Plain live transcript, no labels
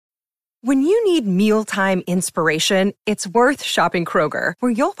When you need mealtime inspiration, it's worth shopping Kroger,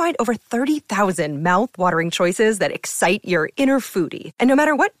 where you'll find over 30,000 mouth-watering choices that excite your inner foodie. And no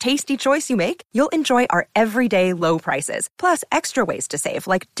matter what tasty choice you make, you'll enjoy our everyday low prices, plus extra ways to save,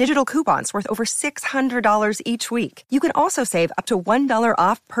 like digital coupons worth over $600 each week. You can also save up to $1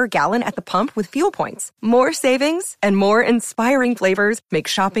 off per gallon at the pump with fuel points. More savings and more inspiring flavors make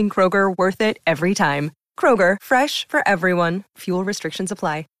shopping Kroger worth it every time. Kroger, fresh for everyone. Fuel restrictions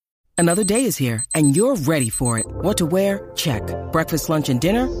apply. Another day is here, and you're ready for it. What to wear? Check. Breakfast, lunch, and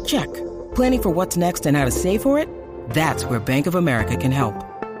dinner? Check. Planning for what's next and how to save for it? That's where Bank of America can help.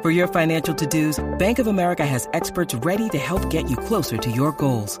 For your financial to-dos, Bank of America has experts ready to help get you closer to your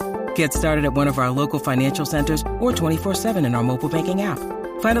goals. Get started at one of our local financial centers or 24/7 in our mobile banking app.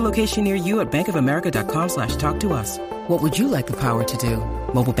 Find a location near you at bankofamerica.com/talktous. What would you like the power to do?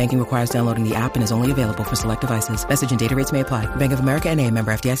 Mobile banking requires downloading the app and is only available for select devices. Message and data rates may apply. Bank of America NA,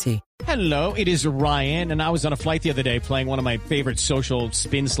 member FDIC. Hello, it is Ryan, and I was on a flight the other day playing one of my favorite social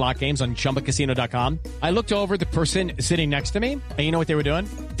spin slot games on ChumbaCasino.com. I looked over at the person sitting next to me, and you know what they were doing?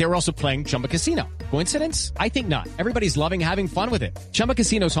 They were also playing Chumba Casino. Coincidence? I think not. Everybody's loving having fun with it. Chumba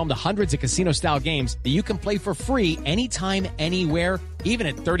Casino is home to hundreds of casino-style games that you can play for free anytime, anywhere, even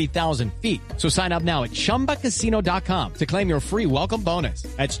at 30,000 feet. So sign up now at ChumbaCasino.com to claim your free welcome bonus.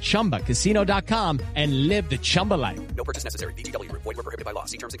 That's ChumbaCasino.com and live the Chumba life. No purchase necessary. VGW. Void where prohibited by law.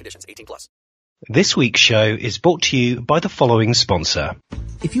 See terms and conditions. 18+. This week's show is brought to you by the following sponsor.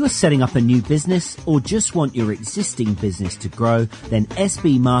 If you are setting up a new business or just want your existing business to grow, then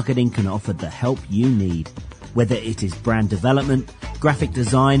SB Marketing can offer the help you need. Whether it is brand development, graphic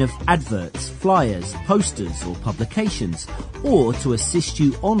design of adverts, flyers, posters or publications, or to assist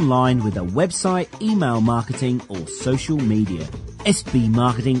you online with a website, email marketing or social media. SB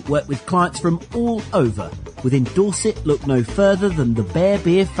Marketing work with clients from all over. Within Dorset, look no further than the Bear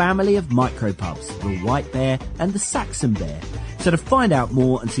Beer family of micropubs, the White Bear and the Saxon Bear. So to find out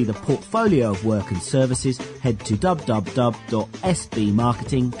more and see the portfolio of work and services, head to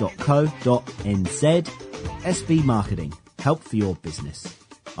www.sbmarketing.co.nz. SB Marketing. Help for your business.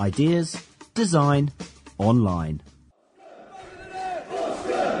 Ideas, design, online.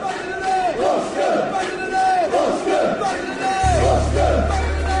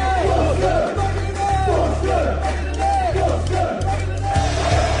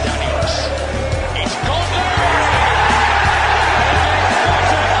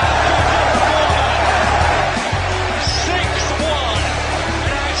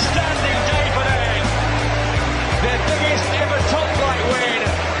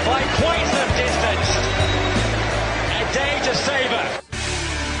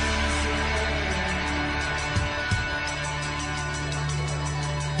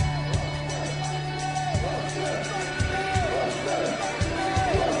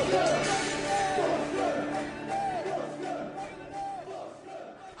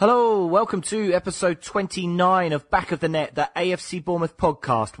 Hello, welcome to episode 29 of Back of the Net, the AFC Bournemouth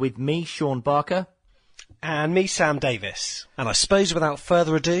podcast with me, Sean Barker. And me, Sam Davis. And I suppose without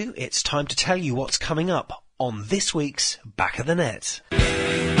further ado, it's time to tell you what's coming up on this week's Back of the Net.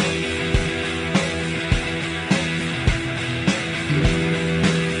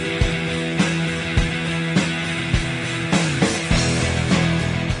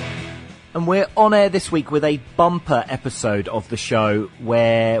 And we're on air this week with a bumper episode of the show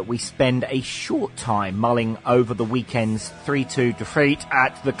where we spend a short time mulling over the weekend's 3-2 defeat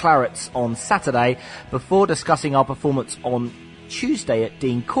at the Clarets on Saturday before discussing our performance on Tuesday at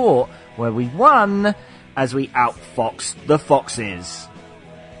Dean Court, where we won as we outfoxed the Foxes.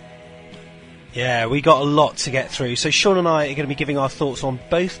 Yeah, we got a lot to get through, so Sean and I are going to be giving our thoughts on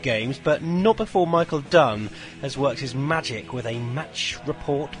both games, but not before Michael Dunn has worked his magic with a match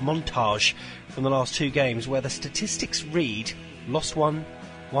report montage from the last two games where the statistics read, lost one,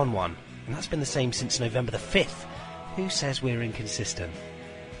 won one. And that's been the same since November the 5th. Who says we're inconsistent?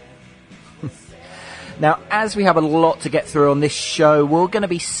 Now, as we have a lot to get through on this show, we're going to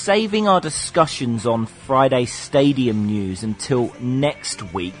be saving our discussions on Friday's stadium news until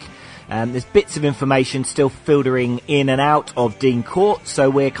next week. There's bits of information still filtering in and out of Dean Court, so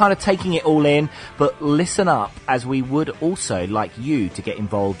we're kind of taking it all in, but listen up, as we would also like you to get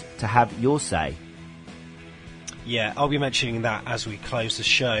involved to have your say. Yeah, I'll be mentioning that as we close the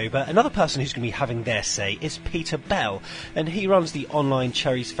show, but another person who's going to be having their say is Peter Bell, and he runs the online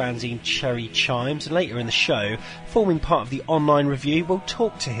Cherries fanzine Cherry Chimes, and later in the show, forming part of the online review, we'll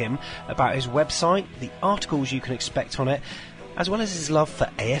talk to him about his website, the articles you can expect on it, as well as his love for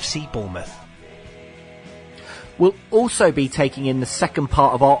AFC Bournemouth. We'll also be taking in the second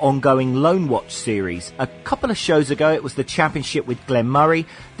part of our ongoing Loan Watch series. A couple of shows ago it was the Championship with Glenn Murray.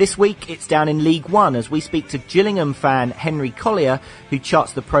 This week it's down in League One as we speak to Gillingham fan Henry Collier, who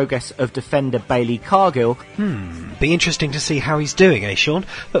charts the progress of defender Bailey Cargill. Be interesting to see how he's doing, Sean?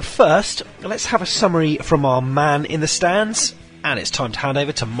 But first, let's have a summary from our man in the stands, and it's time to hand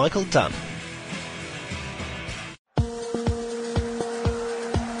over to Michael Dunn.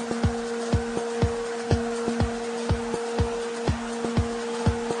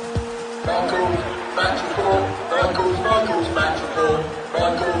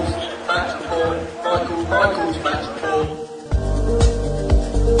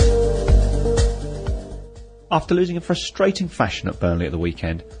 After losing in frustrating fashion at Burnley at the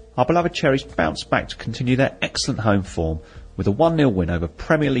weekend, our beloved Cherries bounced back to continue their excellent home form with a 1-0 win over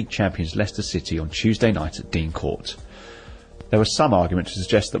Premier League champions Leicester City on Tuesday night at Dean Court. There was some argument to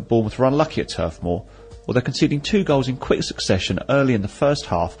suggest that Bournemouth were unlucky at Turf Moor, although conceding 2 goals in quick succession early in the first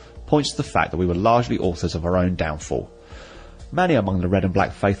half points to the fact that we were largely authors of our own downfall. Many among the red and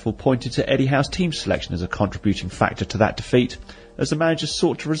black faithful pointed to Eddie Howe's team selection as a contributing factor to that defeat, as the manager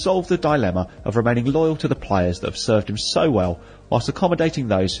sought to resolve the dilemma of remaining loyal to the players that have served him so well whilst accommodating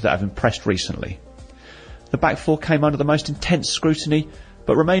those that have impressed recently. The back four came under the most intense scrutiny,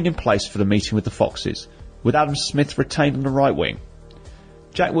 but remained in place for the meeting with the Foxes, with Adam Smith retained on the right wing.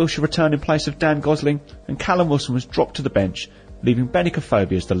 Jack Wilshere returned in place of Dan Gosling, and Callum Wilson was dropped to the bench, leaving Benik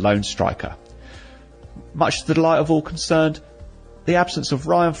Afobe as the lone striker. Much to the delight of all concerned, the absence of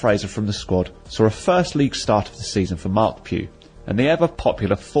Ryan Fraser from the squad saw a first league start of the season for Mark Pugh, and the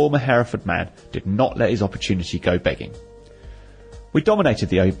ever-popular former Hereford man did not let his opportunity go begging. We dominated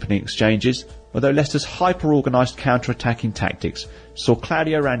the opening exchanges, although Leicester's hyper-organised counter-attacking tactics saw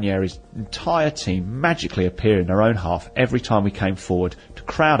Claudio Ranieri's entire team magically appear in their own half every time we came forward to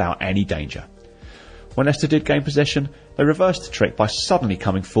crowd out any danger. When Leicester did gain possession, they reversed the trick by suddenly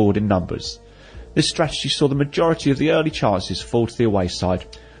coming forward in numbers. This strategy saw the majority of the early chances fall to the away side,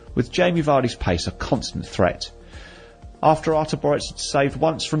 with Jamie Vardy's pace a constant threat. After Artur Boruc had saved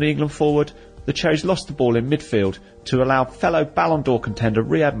once from the England forward, the Cherries lost the ball in midfield to allow fellow Ballon d'Or contender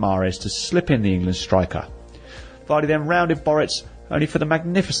Riyad Mahrez to slip in the England striker. Vardy then rounded Boruc, only for the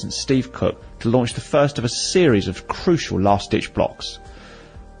magnificent Steve Cook to launch the first of a series of crucial last-ditch blocks.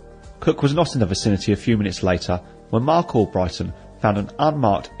 Cook was not in the vicinity a few minutes later when Mark Albrighton found an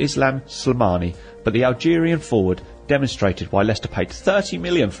unmarked Islam Slimani, but the Algerian forward demonstrated why Leicester paid $30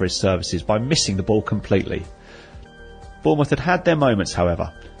 million for his services by missing the ball completely. Bournemouth had their moments,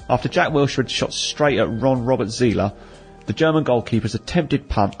 however. After Jack Wilshere had shot straight at Ron Robert Zieler, the German goalkeeper's attempted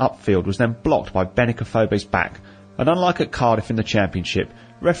punt upfield was then blocked by Benik Afobe's back, and unlike at Cardiff in the Championship,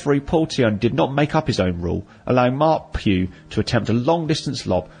 referee Paul Thion did not make up his own rule, allowing Mark Pugh to attempt a long-distance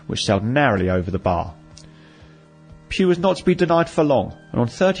lob which sailed narrowly over the bar. Pugh was not to be denied for long, and on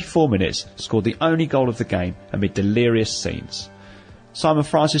 34 minutes scored the only goal of the game amid delirious scenes. Simon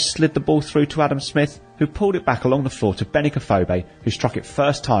Francis slid the ball through to Adam Smith, who pulled it back along the floor to Benik Afobe, who struck it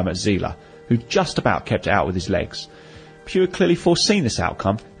first time at Zieler, who just about kept it out with his legs. Pugh had clearly foreseen this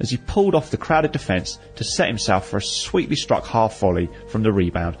outcome as he pulled off the crowded defence to set himself for a sweetly struck half volley from the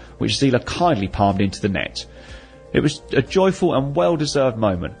rebound, which Zieler kindly palmed into the net. It was a joyful and well-deserved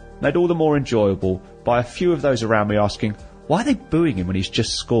moment, made all the more enjoyable by a few of those around me asking, why are they booing him when he's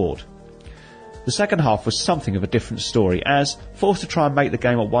just scored? The second half was something of a different story as, forced to try and make the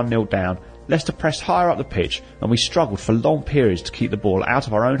game at 1-0 down, Leicester pressed higher up the pitch and we struggled for long periods to keep the ball out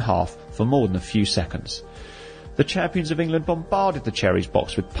of our own half for more than a few seconds. The champions of England bombarded the Cherries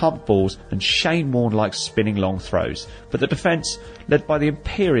box with pumped balls and Shane Warne-like spinning long throws, but the defence, led by the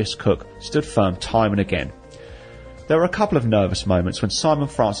imperious Cook, stood firm time and again. There were a couple of nervous moments when Simon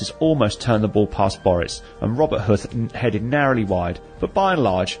Francis almost turned the ball past Boruc and Robert Huth headed narrowly wide, but by and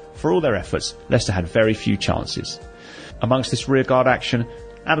large, for all their efforts, Leicester had very few chances. Amongst this rearguard action,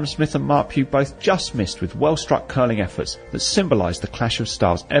 Adam Smith and Mark Pugh both just missed with well-struck curling efforts that symbolised the clash of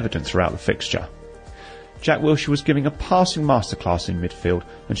styles evident throughout the fixture. Jack Wilshere was giving a passing masterclass in midfield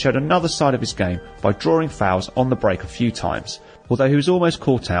and showed another side of his game by drawing fouls on the break a few times, although he was almost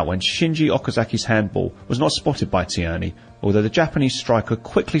caught out when Shinji Okazaki's handball was not spotted by Tierney, although the Japanese striker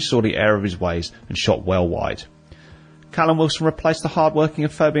quickly saw the error of his ways and shot well wide. Callum Wilson replaced the hard-working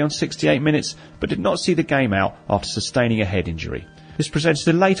Afobe on 68 minutes, but did not see the game out after sustaining a head injury. This presented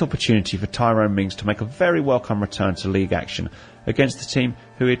a late opportunity for Tyrone Mings to make a very welcome return to league action against the team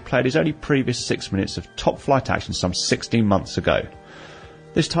who had played his only previous 6 minutes of top-flight action some 16 months ago.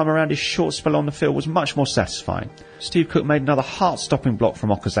 This time around his short spell on the field was much more satisfying. Steve Cook made another heart-stopping block from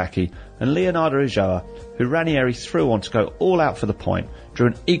Okazaki, and Leonardo Ulloa, who Ranieri threw on to go all out for the point, drew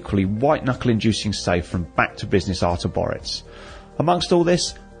an equally white-knuckle-inducing save from back-to-business Artur Boruc. Amongst all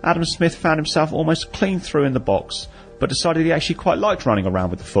this, Adam Smith found himself almost clean through in the box, but decided he actually quite liked running around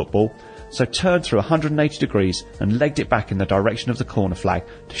with the football, so turned through 180 degrees and legged it back in the direction of the corner flag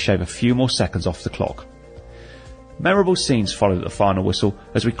to shave a few more seconds off the clock. Memorable scenes followed at the final whistle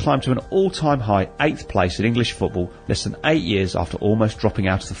as we climbed to an all-time high 8th place in English football less than 8 years after almost dropping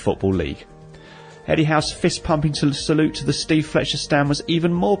out of the Football League. Eddie Howe's fist-pumping salute to the Steve Fletcher stand was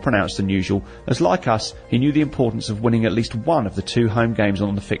even more pronounced than usual, as like us, he knew the importance of winning at least one of the 2 home games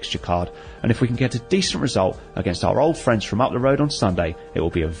on the fixture card, and if we can get a decent result against our old friends from up the road on Sunday, it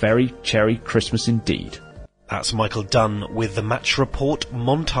will be a very cherry Christmas indeed. That's Michael Dunn with the match report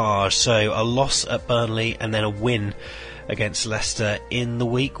montage. So a loss at Burnley and then a win against Leicester in the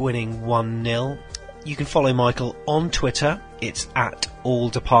week, winning 1-0. You can follow Michael on Twitter. It's at All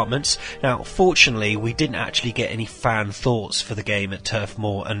Departments. Now, fortunately, we didn't actually get any fan thoughts for the game at Turf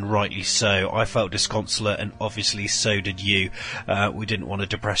Moor, and rightly so. I felt disconsolate, and obviously so did you. We didn't want to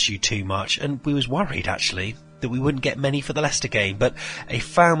depress you too much, and we was worried, actually, that we wouldn't get many for the Leicester game, but a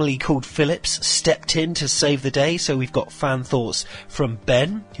family called Phillips stepped in to save the day, so we've got fan thoughts from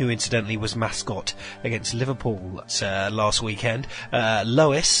Ben, who incidentally was mascot against Liverpool last weekend,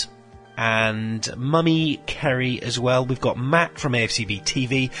 Lois, and Mummy Kerry as well. We've got Matt from AFCB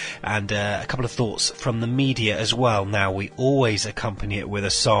TV, and a couple of thoughts from the media as well. Now, we always accompany it with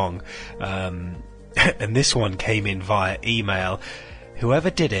a song, and this one came in via email. Whoever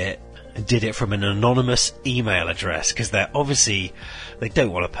did it from an anonymous email address, because they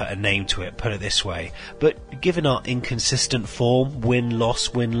don't want to put a name to it, put it this way. But given our inconsistent form, win-loss,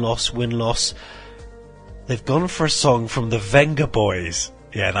 they've gone for a song from the Venga Boys.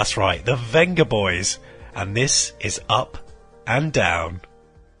 Yeah, that's right, the Venga Boys. And this is Up and Down.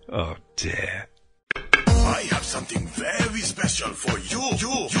 Oh dear. I have something very special for you.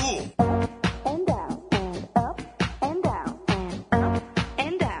 And down and up and down and up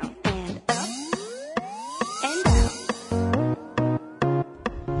and down and up and down.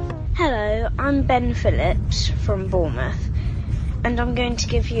 Hello, I'm Ben Phillips from Bournemouth, and I'm going to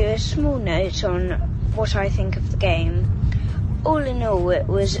give you a small note on what I think of the game. All in all, it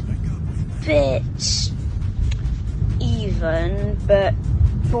was a bit even, but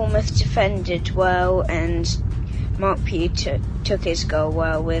Bournemouth defended well, and Mark Pugh took his goal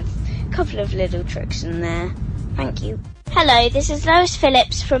well with a couple of little tricks in there. Thank you. Hello, this is Lois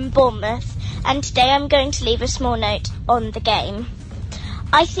Phillips from Bournemouth, and today I'm going to leave a small note on the game.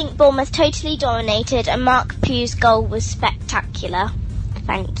 I think Bournemouth totally dominated, and Mark Pugh's goal was spectacular.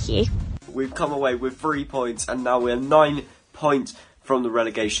 Thank you. We've come away with 3 points, and now we're 9 points from the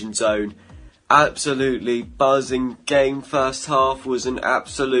relegation zone. Absolutely buzzing game. First half was an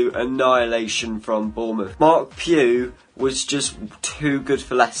absolute annihilation from Bournemouth. Mark Pugh was just too good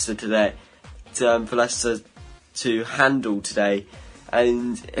for Leicester today, for Leicester to handle today,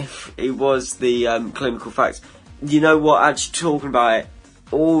 and if it was the clinical facts, you know what? Actually, talking about it,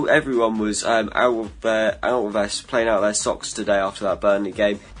 everyone was out of their playing out their socks today after that Burnley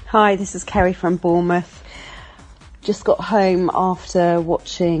game. Hi, this is Kerry from Bournemouth. Just got home after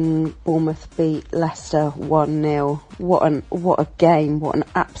watching Bournemouth beat Leicester 1-0. What a game, what an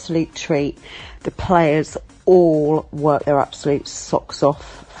absolute treat. The players all worked their absolute socks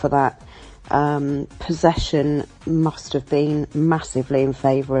off for that. Possession must have been massively in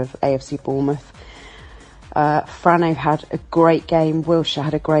favour of AFC Bournemouth. Frano had a great game, Wilshere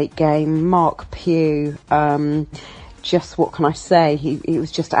had a great game, Mark Pugh, just what can I say, he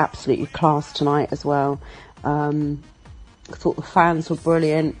was just absolutely class tonight as well. I thought the fans were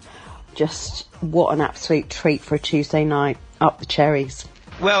brilliant. Just what an absolute treat for a Tuesday night. Up the cherries.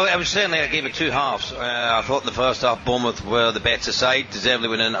 Well, it was certainly a game of two halves. I thought in the first half Bournemouth were the better side, deservedly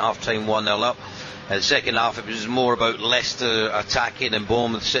winning at half time 1-0 up. The second half it was more about Leicester attacking and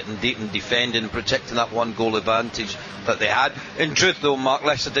Bournemouth sitting deep and defending and protecting that one goal advantage that they had. In truth though, Mark,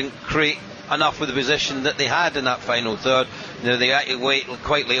 Leicester didn't create enough with the position that they had in that final third. You know, they had to wait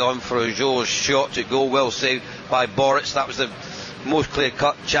quite late on for Joe's shot to go, well saved by Boruc. That was the most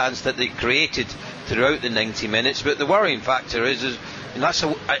clear-cut chance that they created throughout the 90 minutes. But the worrying factor is and that's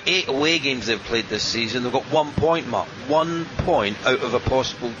 8 away games they've played this season. They've got 1 point, Mark. 1 point out of a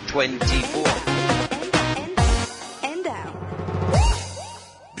possible 24. And down.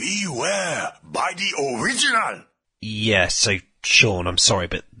 Beware by the original. Yeah, so Sean, I'm sorry,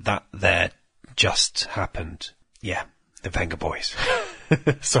 but that there just happened. Yeah, the Venga Boys.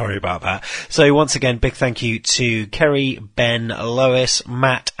 Sorry about that. So once again, big thank you to Kerry, Ben, Lois,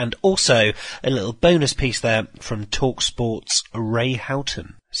 Matt, and also a little bonus piece there from TalkSport's Ray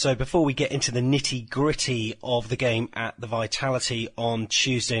Houghton. So before we get into the nitty-gritty of the game at the Vitality on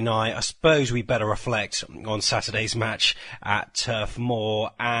Tuesday night, I suppose we better reflect on Saturday's match at Turf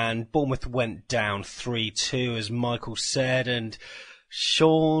Moor. And Bournemouth went down 3-2, as Michael said. And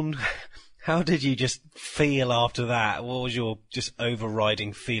Sean, how did you just feel after that? What was your just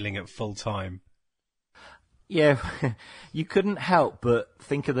overriding feeling at full time? Yeah, you couldn't help but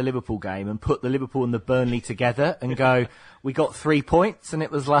think of the Liverpool game and put the Liverpool and the Burnley together and go, we got 3 points. And it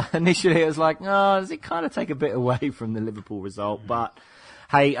was like, initially it was like, oh, does it kind of take a bit away from the Liverpool result? But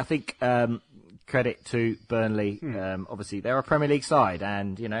hey, I think, credit to Burnley. Obviously they're a Premier League side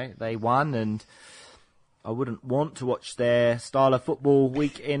and, you know, they won, and I wouldn't want to watch their style of football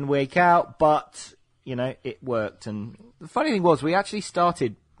week in, week out, but, you know, it worked. And the funny thing was, we actually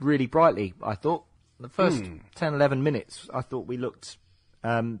started really brightly, I thought. The first 10, 11 minutes, I thought we looked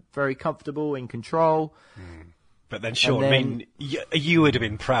very comfortable, in control. But then, Sean, I mean, you would have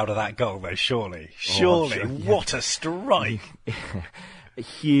been proud of that goal, though, surely. Surely. Oh, sure, yeah. What a strike. A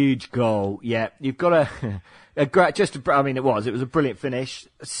huge goal, yeah. You've got I mean, it was a brilliant finish.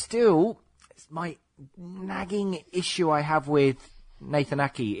 Still, it's my nagging issue I have with Nathan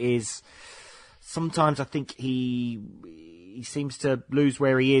Ake is sometimes I think he seems to lose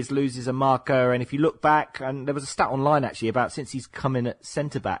where he is, loses a marker, and if you look back, and there was a stat online actually about since he's come in at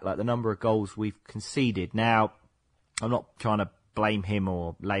centre-back, like the number of goals we've conceded. Now, I'm not trying to blame him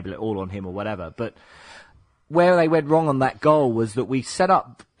or label it all on him or whatever, but where they went wrong on that goal was that we set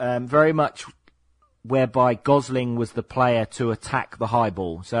up very much whereby Gosling was the player to attack the high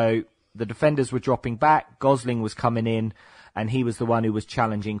ball. So the defenders were dropping back, Gosling was coming in, and he was the one who was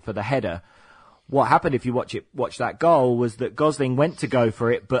challenging for the header. What happened, if you watch that goal, was that Gosling went to go for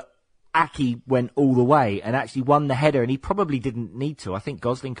it, but Ake went all the way and actually won the header, and he probably didn't need to. I think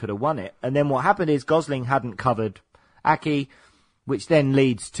Gosling could have won it. And then what happened is Gosling hadn't covered Ake, which then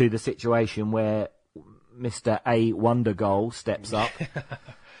leads to the situation where Mr. A Wonder Goal steps up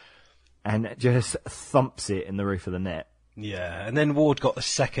and just thumps it in the roof of the net. Yeah, and then Ward got the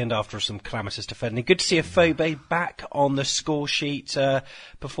second after some calamitous defending. Good to see Afobe back on the score sheet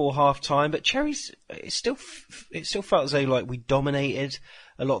before half-time. But Cherries, it still felt as though like we dominated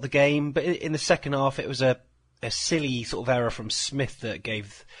a lot of the game. But in the second half, it was a silly sort of error from Smith that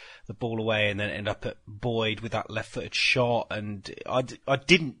gave the ball away, and then ended up at Boyd with that left-footed shot. And I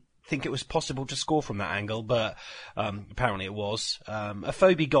didn't think it was possible to score from that angle, but apparently it was.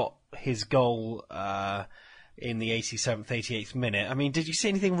 Afobe got his goal in the 87th, 88th minute. I mean, did you see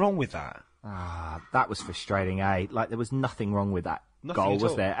anything wrong with that? That was frustrating, eh? Like, there was nothing wrong with that goal,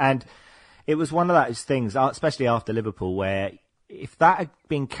 was there? And it was one of those things, especially after Liverpool, where if that had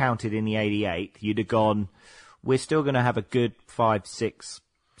been counted in the 88th, you'd have gone, we're still going to have a good 5, 6,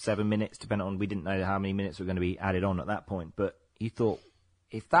 7 minutes, depending on, we didn't know how many minutes were going to be added on at that point. But you thought,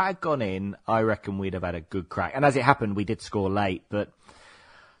 if that had gone in, I reckon we'd have had a good crack. And as it happened, we did score late. But,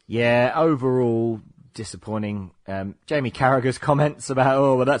 yeah, overall, disappointing. Jamie Carragher's comments about,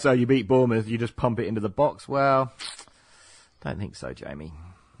 oh, well, that's how you beat Bournemouth, you just pump it into the box. Well, don't think so, Jamie.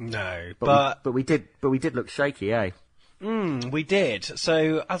 No, but we did look shaky, eh? We did.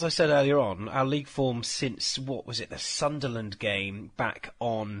 So, as I said earlier on, our league form since, the Sunderland game back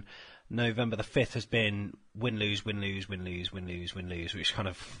on November the 5th has been win-lose, win-lose, win-lose, win-lose, win-lose, which kind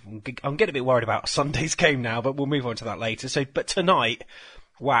of, I'm getting a bit worried about Sunday's game now, but we'll move on to that later. So, but tonight,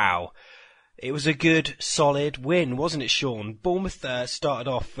 wow. It was a good, solid win, wasn't it, Sean? Bournemouth started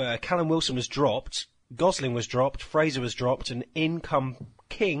off, Callum Wilson was dropped, Gosling was dropped, Fraser was dropped, and in come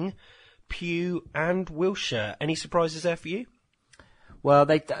King, Pugh and Wilshere. Any surprises there for you? Well,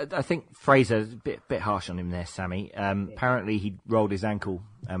 I think Fraser's a bit harsh on him there, Sammy. Apparently he rolled his ankle,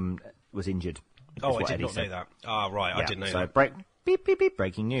 was injured. Oh, I did not know that. Right, yeah, I didn't know that. Beep, beep, beep,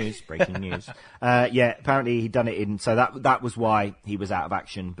 breaking news. Yeah, apparently he'd done it so that was why he was out of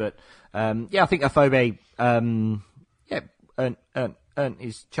action. But, I think Afobe, earned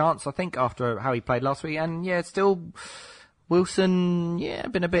his chance, I think, after how he played last week. And, still, Wilson,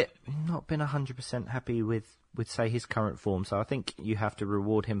 not been 100% happy with, say, his current form. So I think you have to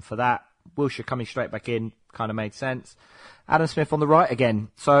reward him for that. Wilshere coming straight back in kind of made sense. Adam Smith on the right again.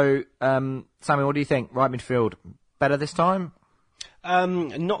 So, Sammy, what do you think? Right midfield, better this time?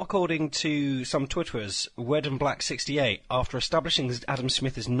 Not according to some Twitterers. Red and Black 68. After establishing that Adam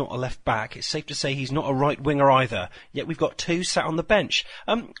Smith is not a left back, it's safe to say he's not a right winger either. Yet we've got 2 sat on the bench.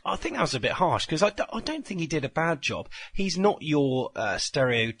 I think that was a bit harsh because I don't think he did a bad job. He's not your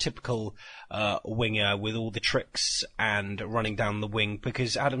stereotypical winger with all the tricks and running down the wing,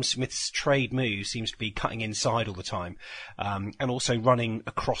 because Adam Smith's trade move seems to be cutting inside all the time, and also running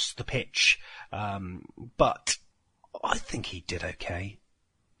across the pitch. But I think he did okay.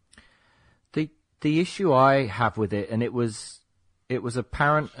 The issue I have with it, and it was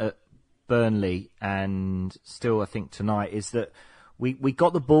apparent at Burnley and still I think tonight, is that we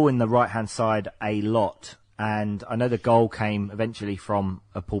got the ball in the right-hand side a lot, and I know the goal came eventually from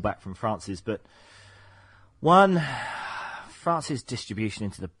a pullback from Francis, but Francis' distribution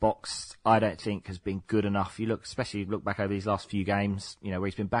into the box I don't think has been good enough. Especially look back over these last few games, where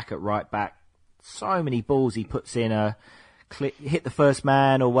he's been back at right back, so many balls he puts in hit the first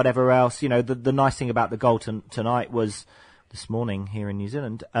man or whatever else. The nice thing about the goal tonight was, this morning here in New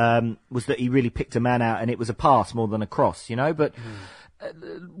Zealand, was that he really picked a man out and it was a pass more than a cross, but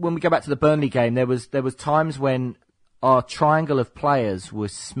when we go back to the Burnley game, there was times when our triangle of players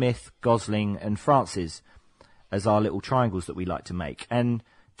was Smith, Gosling and Francis as our little triangles that we like to make. And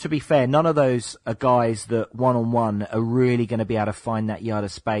to be fair, none of those are guys that one-on-one are really going to be able to find that yard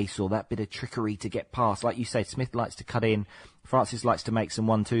of space or that bit of trickery to get past. Like you say, Smith likes to cut in, Francis likes to make some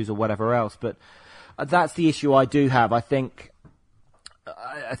 1-2s or whatever else. But that's the issue I do have. I think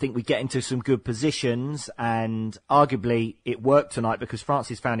we get into some good positions, and arguably it worked tonight because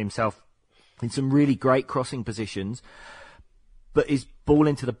Francis found himself in some really great crossing positions. But his ball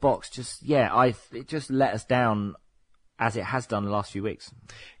into the box it just let us down, as it has done the last few weeks.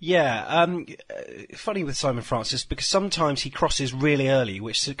 Yeah, funny with Simon Francis, because sometimes he crosses really early,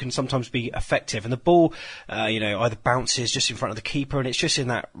 which can sometimes be effective, and the ball, either bounces just in front of the keeper, and it's just in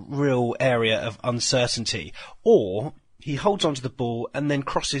that real area of uncertainty, or he holds onto the ball and then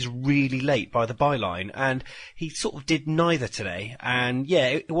crosses really late by the byline, and he sort of did neither today. And yeah,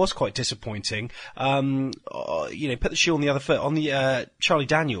 it was quite disappointing. Put the shoe on the other foot on the Charlie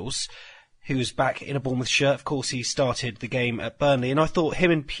Daniels, who was back in a Bournemouth shirt. Of course, he started the game at Burnley, and I thought him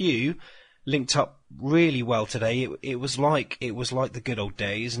and Pugh linked up really well today. It was like the good old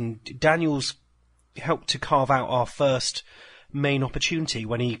days, and Daniels helped to carve out our first main opportunity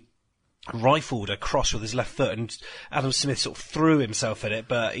when he rifled a cross with his left foot, and Adam Smith sort of threw himself at it,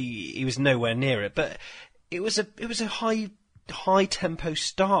 but he was nowhere near it. But it was a high tempo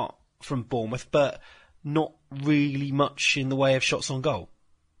start from Bournemouth, but not really much in the way of shots on goal.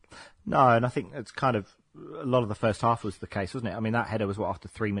 No, and I think it's kind of a lot of the first half was the case, wasn't it? I mean, that header was after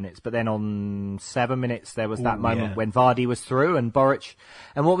 3 minutes, but then on 7 minutes there was that moment when Vardy was through and Boric.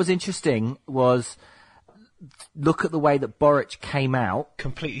 And what was interesting was, look at the way that Boric came out.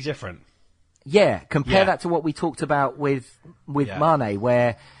 Completely different. Yeah, compare that to what we talked about with Mane,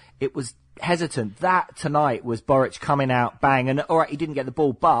 where it was hesitant. That tonight was Boric coming out, bang, and all right, he didn't get the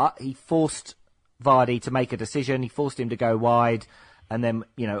ball, but he forced Vardy to make a decision. He forced him to go wide, and then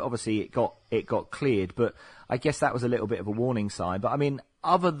obviously it got cleared. But I guess that was a little bit of a warning sign. But I mean,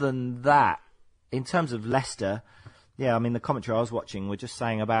 other than that, in terms of Leicester, the commentary I was watching were just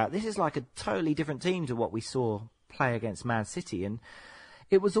saying about this is like a totally different team to what we saw play against Man City, and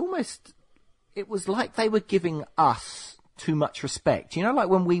it was like they were giving us too much respect. Like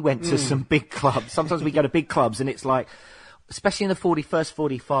when we went to some big clubs, sometimes we go to big clubs and it's like, especially in the 41st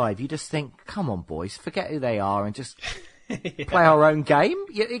 45, you just think, come on boys, forget who they are and just play our own game.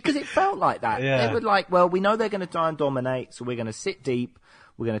 Because it felt like that. Yeah. They were like, well, we know they're going to try and dominate, so we're going to sit deep,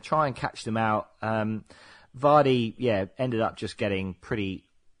 we're going to try and catch them out. Vardy, ended up just getting pretty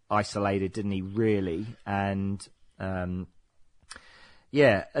isolated, didn't he, really? And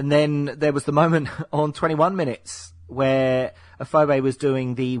and then there was the moment on 21 minutes where Afobe was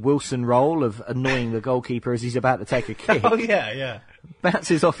doing the Wilson role of annoying the goalkeeper as he's about to take a kick. Oh, yeah.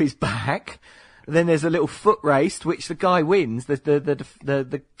 Bounces off his back. Then there's a little foot race, which the guy wins.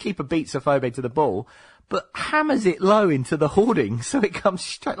 The keeper beats Afobe to the ball, but hammers it low into the hoarding, so it comes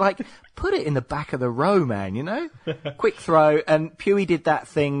straight, put it in the back of the row, man, Quick throw, and Pewey did that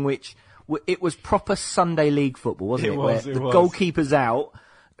thing which... It was proper Sunday League football, wasn't it? Where the goalkeeper's out,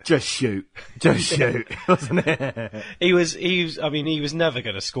 just shoot, wasn't it? He was never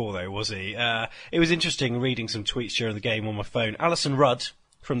going to score though, was he? It was interesting reading some tweets during the game on my phone. Alison Rudd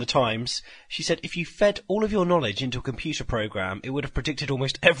from The Times, she said, if you fed all of your knowledge into a computer program, it would have predicted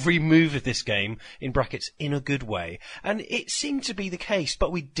almost every move of this game, in brackets, in a good way. And it seemed to be the case,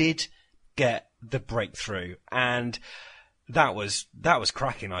 but we did get the breakthrough. And That was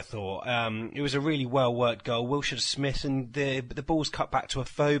cracking, I thought. It was a really well worked goal. Wilshere Smith, and the ball's cut back to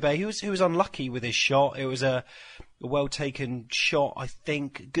Afobe, who was unlucky with his shot. It was a well taken shot, I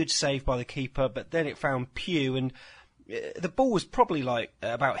think. Good save by the keeper, but then it found Pugh, and the ball was probably like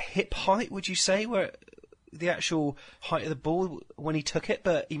about hip height, would you say, where the actual height of the ball when he took it,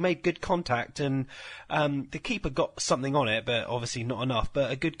 but he made good contact, and the keeper got something on it, but obviously not enough.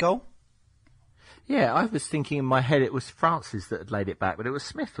 But a good goal. Yeah, I was thinking in my head it was Francis that had laid it back, but it was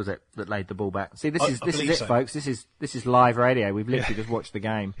Smith, was it, that laid the ball back? See, this is it, so, folks. This is live radio. We've literally just watched the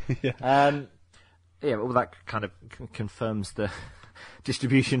game. All that kind of confirms the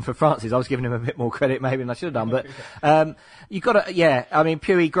distribution for Francis. I was giving him a bit more credit maybe than I should have done, but you've got to, I mean,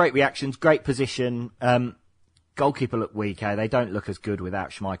 Puri, great reactions, great position. Goalkeeper look weak, They don't look as good without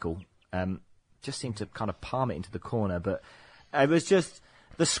Schmeichel. Just seemed to kind of palm it into the corner, but it was just...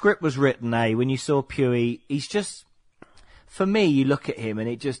 The script was written, when you saw Puri, he's just, for me, you look at him and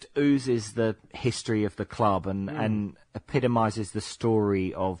it just oozes the history of the club and epitomises the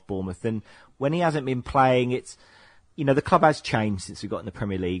story of Bournemouth. And when he hasn't been playing, it's, the club has changed since we got in the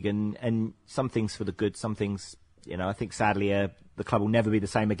Premier League, and some things for the good, some things, I think sadly the club will never be the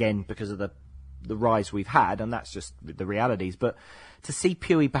same again because of the rise we've had, and that's just the realities. But to see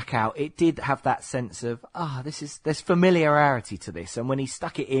Puri back out, it did have that sense of, there's familiarity to this. And when he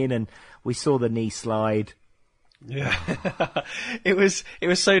stuck it in and we saw the knee slide. Yeah. It was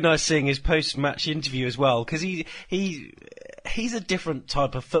so nice seeing his post-match interview as well, because he's a different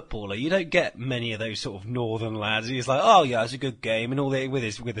type of footballer. You don't get many of those sort of northern lads. He's like, oh yeah, it's a good game, and all with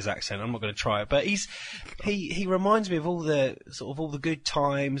his accent. I'm not going to try it, but he reminds me of all the good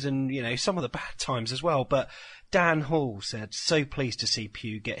times and some of the bad times as well. But Dan Hall said, so pleased to see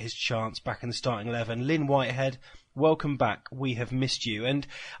Pugh get his chance back in the starting 11. Lynn Whitehead, welcome back. We have missed you. And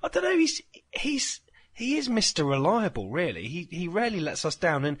I don't know, he is Mr. Reliable, really. He rarely lets us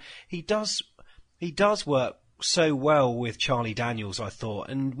down, and he does work so well with Charlie Daniels, I thought,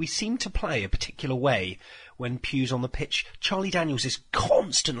 and we seem to play a particular way when Pugh's on the pitch. Charlie Daniels is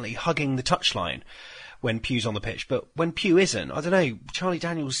constantly hugging the touchline when Pugh's on the pitch, but when Pugh isn't, I don't know, Charlie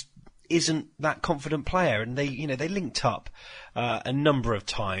Daniels isn't that confident player, and they linked up a number of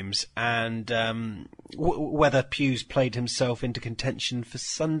times, and whether Pugh's played himself into contention for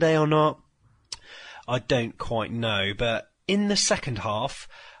Sunday or not, I don't quite know. But in the second half,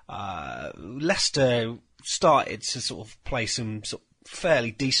 Leicester started to sort of play some sort of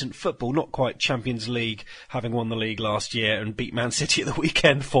fairly decent football, not quite Champions League, having won the league last year and beat Man City at the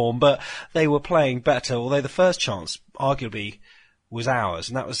weekend form, but they were playing better, although the first chance arguably was ours,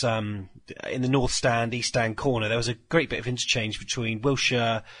 and that was in the north stand, east stand corner. There was a great bit of interchange between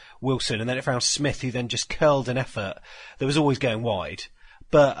Wilshere, Wilson, and then it found Smith, who then just curled an effort that was always going wide.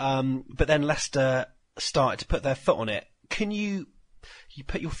 But then Leicester started to put their foot on it. Can you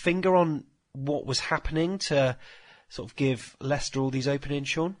put your finger on what was happening to sort of give Leicester all these openings,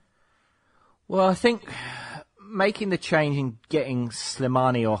 Sean? Well, I think making the change and getting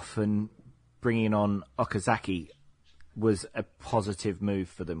Slimani off and bringing on Okazaki was a positive move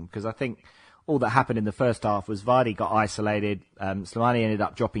for them, because I think all that happened in the first half was Vardy got isolated, Slimani ended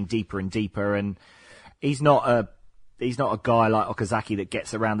up dropping deeper and deeper, and he's not a guy like Okazaki that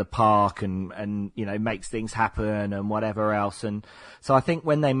gets around the park and makes things happen and whatever else. And so I think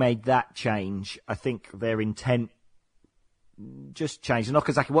when they made that change, I think their intent just changed. And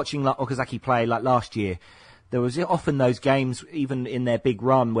watching Okazaki play like last year, there was often those games, even in their big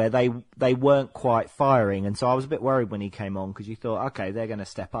run, where they weren't quite firing. And so I was a bit worried when he came on, because you thought, okay, they're going to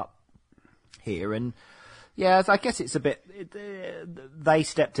step up here. And yeah, I guess it's a bit, they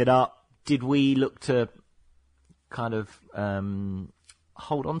stepped it up. Did we look to kind of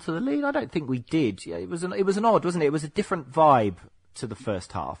hold on to the lead? I don't think we did. Yeah, it was an odd, wasn't it? It was a different vibe to the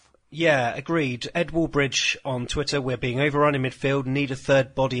first half. Yeah, agreed. Ed Wallbridge on Twitter, we're being overrun in midfield, need a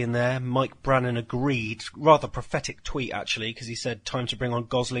third body in there. Mike Brannan agreed. Rather prophetic tweet, actually, because he said time to bring on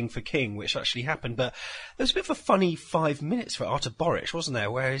Gosling for King, which actually happened. But there was a bit of a funny 5 minutes for Artur Boruc, wasn't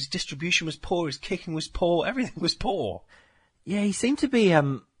there, where his distribution was poor, his kicking was poor, everything was poor. Yeah, he seemed to be...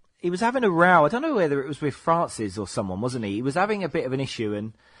 he was having a row. I don't know whether it was with Francis or someone, wasn't he? He was having a bit of an issue,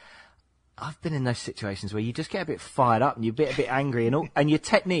 and I've been in those situations where you just get a bit fired up and you get a bit angry, and your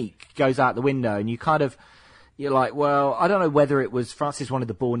technique goes out the window, and you're like, well, I don't know whether it was Francis wanted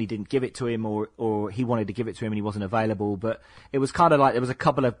the ball and he didn't give it to him, or he wanted to give it to him and he wasn't available, but it was kind of like there was a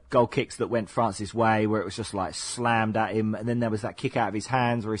couple of goal kicks that went Francis' way where it was just like slammed at him, and then there was that kick out of his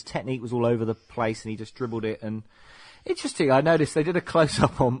hands where his technique was all over the place and he just dribbled it. And interesting, I noticed they did a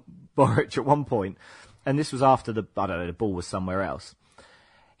close-up on Boruc at one point, and this was after the ball was somewhere else.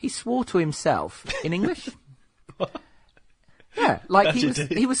 He swore to himself in English. Yeah, like As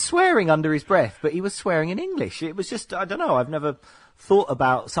he was swearing under his breath, but he was swearing in English. It was just, I don't know, I've never thought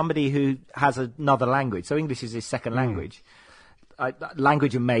about somebody who has another language. So English is his second language.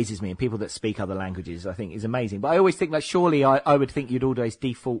 Language amazes me, and people that speak other languages, I think, is amazing. But I always think that surely I would think you'd always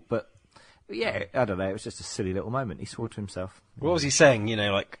default, but yeah, I don't know, it was just a silly little moment. He swore to himself. What was he saying? You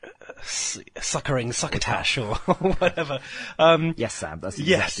know, like, suckering succotash or whatever. Yes, Sam, that's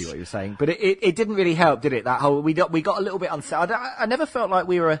exactly what you were saying. But it didn't really help, did it? That whole, we got a little bit unsettled. I never felt like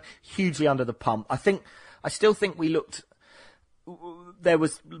we were hugely under the pump. I still think we looked, there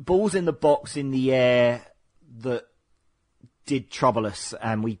was balls in the box in the air that did trouble us,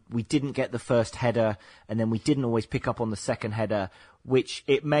 and we didn't get the first header, and then we didn't always pick up on the second header, which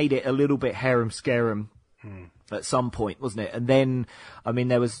it made it a little bit harum-scarum at some point, wasn't it? And then, I mean,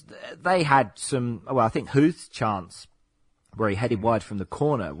 they had some, well, I think Huth's chance where he headed wide from the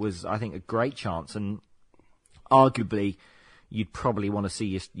corner was, I think, a great chance, and arguably you'd probably want to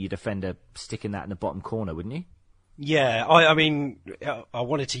see your defender sticking that in the bottom corner, wouldn't you? Yeah, I mean, I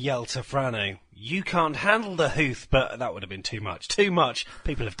wanted to yell to Frano, you can't handle the Huth, but that would have been too much. Too much.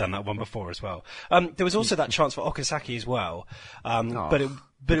 People have done that one before as well. There was also that chance for Okazaki as well, but it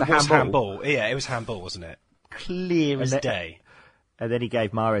was handball. Yeah, it was handball, wasn't it? Clear as day. And then he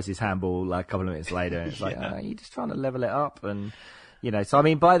gave Mahrez his handball like a couple of minutes later, and it's like, you're just trying to level it up, and you know. So I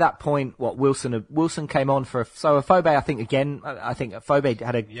mean, by that point, Wilson came on for Afobe. I think Afobe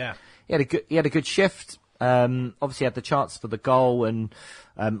had a good shift. Obviously had the chance for the goal and,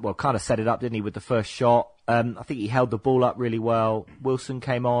 kind of set it up, didn't he, with the first shot. I think he held the ball up really well. Wilson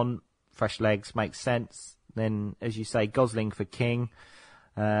came on, fresh legs, makes sense. Then, as you say, Gosling for King.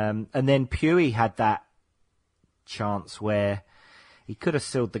 And then Puey had that chance where he could have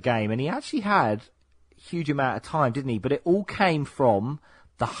sealed the game, and he actually had a huge amount of time, didn't he? But it all came from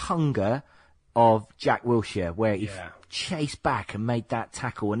the hunger of Jack Wilshere, where he chased back and made that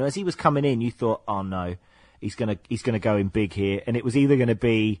tackle. And as he was coming in, you thought, oh no, he's gonna go in big here. And it was either going to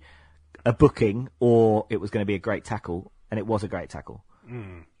be a booking or it was going to be a great tackle. And it was a great tackle.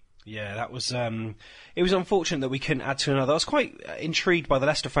 Yeah, that was, it was unfortunate that we couldn't add to another. I was quite intrigued by the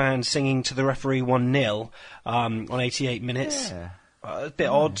Leicester fans singing to the referee 1-0, on 88 minutes. Yeah. A bit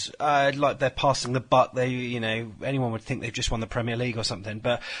odd, like they're passing the buck. Anyone would think they've just won the Premier League or something,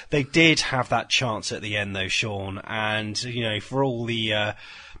 but they did have that chance at the end though, Sean, and, for all the,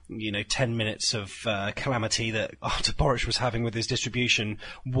 10 minutes of calamity that Artur Boruc was having with his distribution,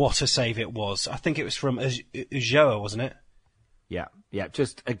 what a save it was. I think it was from Ulloa, wasn't it? Yeah,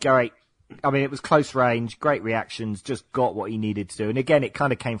 just a great, it was close range, great reactions, just got what he needed to do. And again, it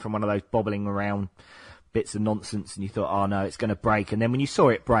kind of came from one of those bobbling around bits of nonsense, and you thought, oh no, it's going to break. And then when you saw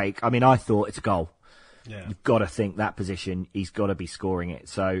it break, I thought it's a goal. Yeah. You've got to think that position, he's got to be scoring it.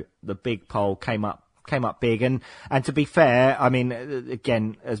 So the big pole came up big. And to be fair,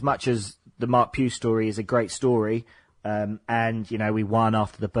 again, as much as the Mark Pugh story is a great story, and, we won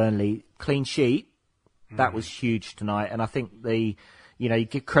after the Burnley clean sheet, that was huge tonight. And I think you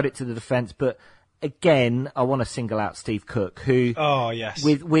give credit to the defence, but again, I want to single out Steve Cook, who,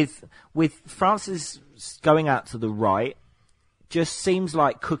 with Francis going out to the right, just seems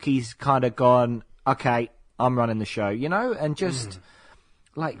like Cookie's kind of gone, okay, I'm running the show, and just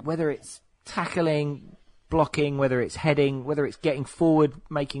like whether it's tackling, blocking, whether it's heading, whether it's getting forward,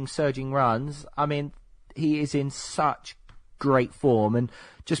 making surging runs, he is in such great form. And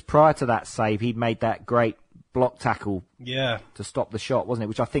just prior to that save, he'd made that great block tackle to stop the shot, wasn't it?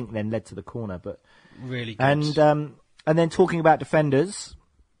 Which I think then led to the corner, but really good. And then talking about defenders,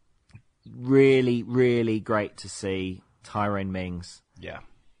 really, really great to see Tyrone Mings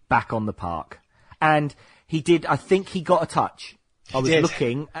back on the park. And I think he got a touch. I was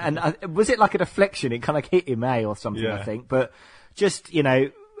looking, and was it like a deflection? It kind of hit him, or something, I think. But just,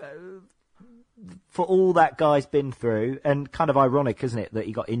 for all that guy's been through, and kind of ironic, isn't it, that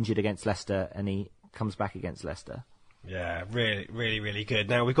he got injured against Leicester and he comes back against Leicester. Yeah, really, really, really good.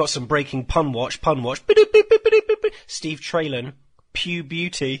 Now, we've got some breaking pun watch. Steve Traylon, Pew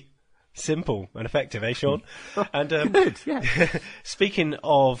Beauty. Simple and effective, eh, Sean? And good, yeah. Speaking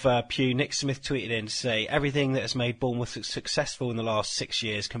of Pew, Nick Smith tweeted in to say, everything that has made Bournemouth successful in the last 6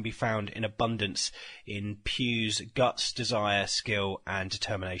 years can be found in abundance in Pew's guts, desire, skill and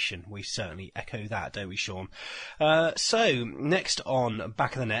determination. We certainly echo that, don't we, Sean? So, next on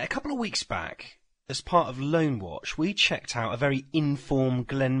Back of the Net, a couple of weeks back, as part of Loan Watch, we checked out a very informed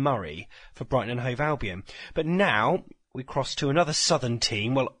Glenn Murray for Brighton and Hove Albion. But now we cross to another southern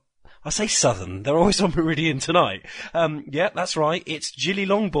team. Well, I say southern, they're always on Meridian tonight. Yeah, that's right, it's Gilly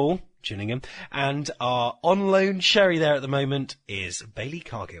Longball, Gillingham, and our on loan Sherry there at the moment is Bailey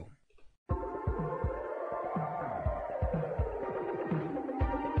Cargill.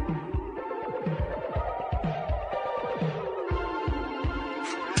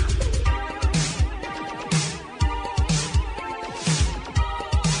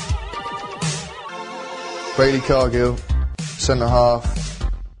 Bailey Cargill, centre half,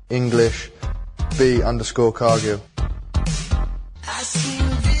 English, B_Cargill.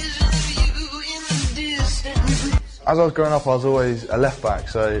 As I was growing up, I was always a left back,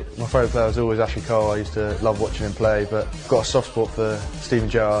 so my favourite player was always Ashley Cole. I used to love watching him play, but got a soft spot for Steven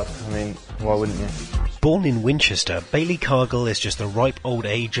Gerrard. I mean, why wouldn't you? Born in Winchester, Bailey Cargill is just the ripe old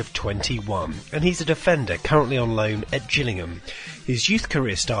age of 21, and he's a defender currently on loan at Gillingham. His youth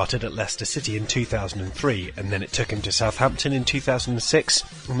career started at Leicester City in 2003, and then it took him to Southampton in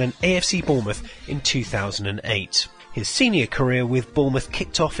 2006, and then AFC Bournemouth in 2008. His senior career with Bournemouth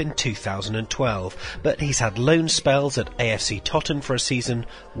kicked off in 2012, but he's had loan spells at AFC Tottenham for a season,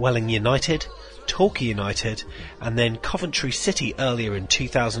 Welling United, Torquay United, and then Coventry City earlier in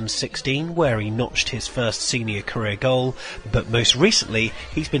 2016, where he notched his first senior career goal, but most recently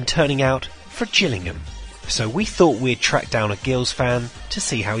he's been turning out for Gillingham. So we thought we'd track down a Gills fan to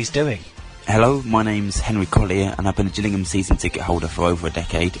see how he's doing. Hello, my name's Henry Collier and I've been a Gillingham season ticket holder for over a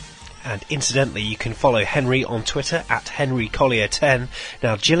decade. And incidentally, you can follow Henry on Twitter at HenryCollier10.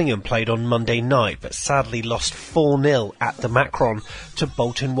 Now, Gillingham played on Monday night, but sadly lost 4-0 at the Macron to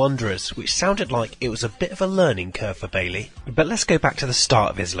Bolton Wanderers, which sounded like it was a bit of a learning curve for Bailey. But let's go back to the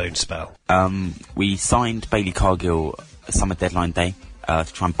start of his loan spell. We signed Bailey Cargill summer deadline day to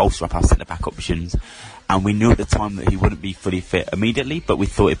try and bolster up our centre-back options. And we knew at the time that he wouldn't be fully fit immediately, but we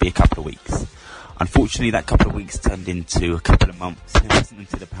thought it'd be a couple of weeks. Unfortunately, that couple of weeks turned into a couple of months. It wasn't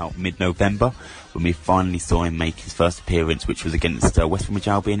until about mid-November when we finally saw him make his first appearance, which was against West Bromwich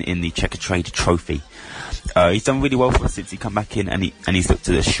Albion in the Checkatrade Trophy. He's done really well for us since he come back in, and he's looked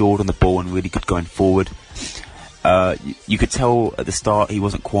assured on the ball and really good going forward. You could tell at the start he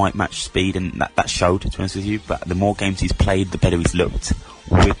wasn't quite match speed, and that showed, to be honest with you, but the more games he's played, the better he's looked,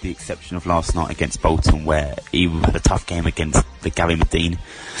 with the exception of last night against Bolton, where he had a tough game against the Gary Medine.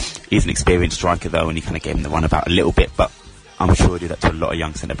 He's an experienced striker though, and he kind of gave him the runabout a little bit, but I'm sure he'll do that to a lot of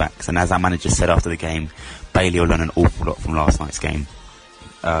young centre-backs. And as our manager said after the game, Bailey will learn an awful lot from last night's game.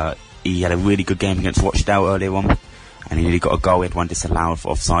 He had a really good game against Rochdale earlier on, and he nearly got a goal. He had one disallowed for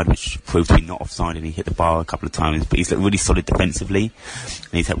offside, which proved to be not offside, and he hit the bar a couple of times. But he's looked really solid defensively,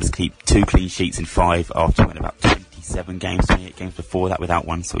 and he's helped us keep 2 clean sheets in 5 after winning about 27 games, 28 games before that without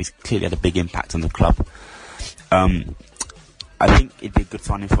one. So he's clearly had a big impact on the club. I think it'd be a good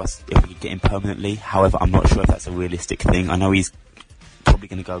signing for us if we could get him permanently. However, I'm not sure if that's a realistic thing. I know he's probably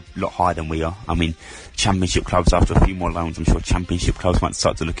going to go a lot higher than we are. I mean, Championship clubs, after a few more loans, I'm sure Championship clubs might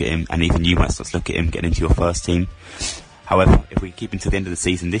start to look at him, and even you might start to look at him getting into your first team. However, if we keep him to the end of the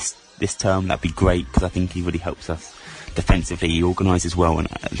season this term, that'd be great, because I think he really helps us defensively. He organises well, and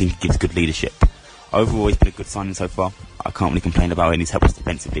I think he gives good leadership. Overall, he's been a good signing so far. I can't really complain about it, and he's helped us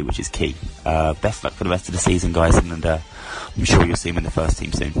defensively, which is key. Best luck for the rest of the season, guys, and I'm sure you'll see him in the first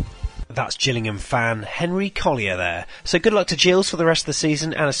team soon. That's Gillingham fan Henry Collier there. So good luck to Gills for the rest of the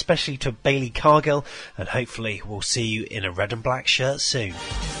season, and especially to Bailey Cargill, and hopefully we'll see you in a red and black shirt soon.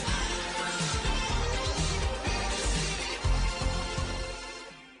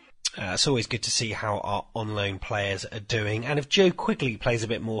 It's always good to see how our on-loan players are doing, and if Joe Quigley plays a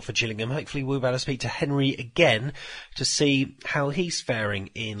bit more for Gillingham, hopefully we'll be able to speak to Henry again to see how he's faring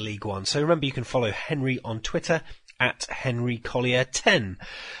in League One. So remember, you can follow Henry on Twitter at HenryCollier10.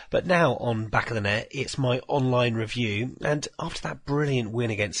 But now on Back of the Net, it's my online review, and after that brilliant win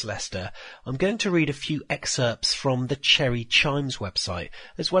against Leicester, I'm going to read a few excerpts from the Cherry Chimes website,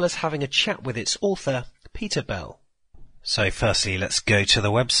 as well as having a chat with its author, Peter Bell. So firstly, let's go to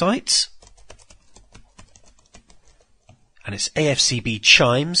the website, and it's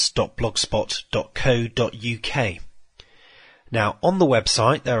afcbchimes.blogspot.co.uk. Now, on the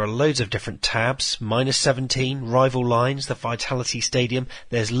website, there are loads of different tabs, -17, rival lines, the Vitality Stadium.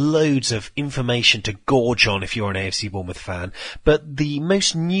 There's loads of information to gorge on if you're an AFC Bournemouth fan. But the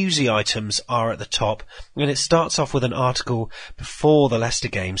most newsy items are at the top, and it starts off with an article before the Leicester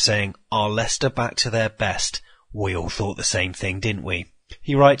game saying, "Are Leicester back to their best? We all thought the same thing, didn't we?"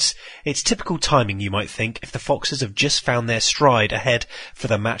 He writes, "It's typical timing, you might think, if the Foxes have just found their stride ahead for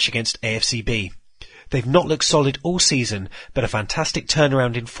the match against AFCB. They've not looked solid all season, but a fantastic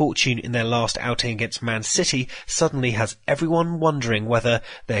turnaround in fortune in their last outing against Man City suddenly has everyone wondering whether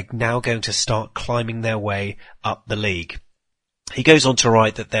they're now going to start climbing their way up the league." He goes on to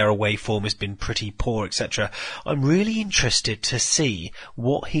write that their away form has been pretty poor, etc. I'm really interested to see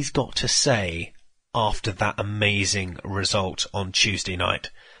what he's got to say after that amazing result on Tuesday night.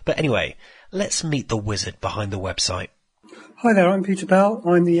 But anyway, let's meet the wizard behind the website. Hi there, I'm Peter Bell.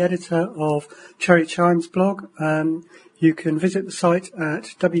 I'm the editor of Cherry Chimes blog. You can visit the site at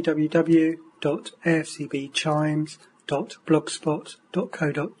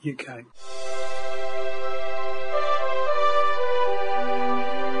www.afcbchimes.blogspot.co.uk.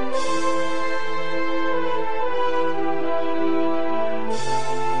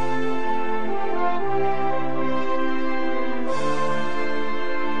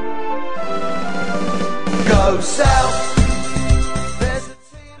 go south.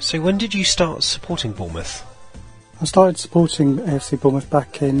 So when did you start supporting Bournemouth? I started supporting AFC Bournemouth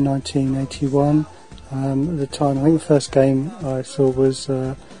back in 1981. At the time, I think the first game I saw was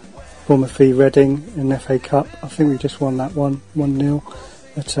Bournemouth v Reading in the FA Cup. I think we just won that 1-0.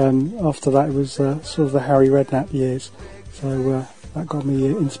 But after that, it was sort of the Harry Redknapp years. So that got me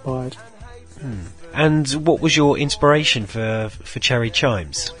inspired. And what was your inspiration for Cherry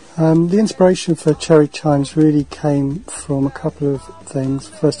Chimes? The inspiration for Cherry Chimes really came from a couple of things.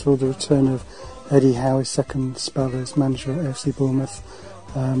 First of all, the return of Eddie Howe's second spell as manager at AFC Bournemouth.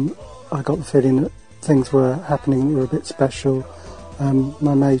 I got the feeling that things were happening that were a bit special.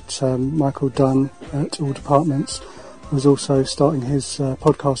 My mate Michael Dunn at All Departments was also starting his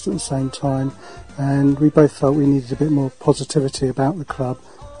podcast at the same time, and we both felt we needed a bit more positivity about the club.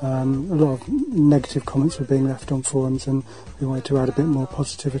 A lot of negative comments were being left on forums, and we wanted to add a bit more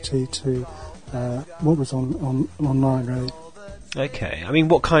positivity to what was online, really. Okay, I mean,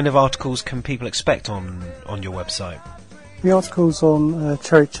 what kind of articles can people expect on your website? The articles on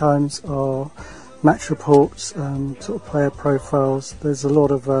Cherry Chimes are match reports, sort of player profiles. There's a lot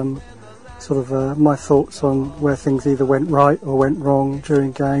of my thoughts on where things either went right or went wrong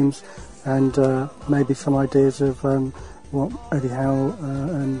during games, and maybe some ideas of what Eddie Howe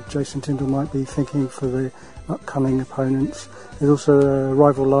and Jason Tindall might be thinking for the upcoming opponents. There's also a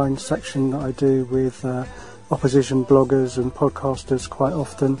rival line section that I do with opposition bloggers and podcasters quite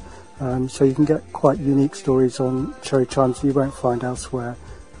often, so you can get quite unique stories on Cherry Chimes that you won't find elsewhere.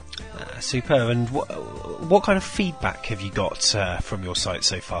 Superb. And what kind of feedback have you got from your site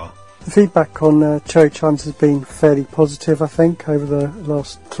so far? The feedback on Cherry Chimes has been fairly positive, I think, over the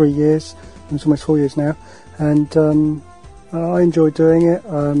last 3 years. It's almost 4 years now, and I enjoy doing it.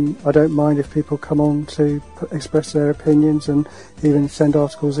 I don't mind if people come on to express their opinions and even send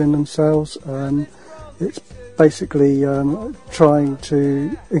articles in themselves. It's basically trying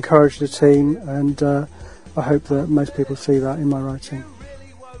to encourage the team, and I hope that most people see that in my writing.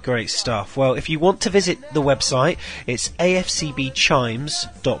 Great stuff. Well, if you want to visit the website, it's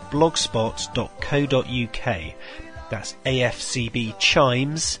afcbchimes.blogspot.co.uk. That's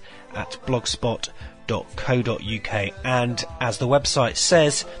afcbchimes@blogspot.co.uk. And as the website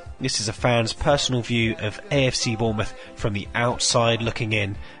says, this is a fan's personal view of AFC Bournemouth from the outside looking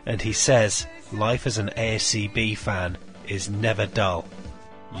in. And he says, life as an AFCB fan is never dull.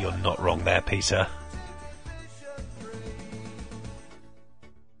 You're not wrong there, Peter.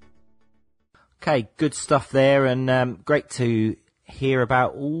 Okay, good stuff there, and great to hear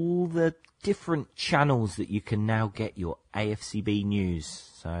about all the different channels that you can now get your AFCB news.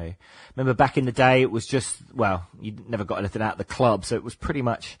 So, remember back in the day, it was just, well, you never got anything out of the club, so it was pretty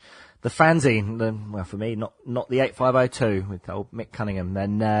much the fanzine. Well, for me, not the 8502 with old Mick Cunningham.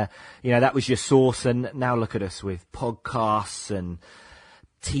 Then, that was your source, and now look at us with podcasts and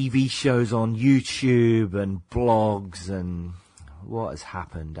TV shows on YouTube and blogs, and what has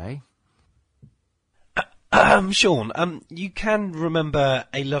happened, eh? Sean, you can remember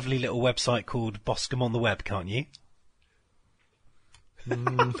a lovely little website called Boscombe on the Web, can't you?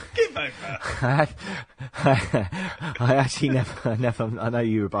 Give over. I actually never. I know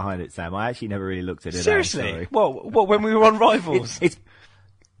you were behind it, Sam. I actually never really looked at it. Seriously? What? When we were on Rivals?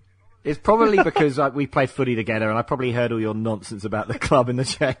 It's probably because we played footy together, and I probably heard all your nonsense about the club in the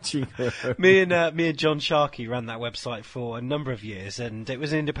changing room. Me and John Sharkey ran that website for a number of years, and it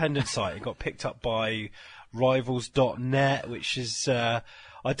was an independent site. It got picked up by Rivals.net, which is I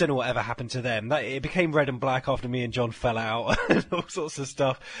don't know whatever happened to them. It became Red and Black after me and John fell out and all sorts of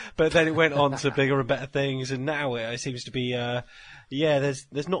stuff. But then it went on to bigger and better things, and now it seems to be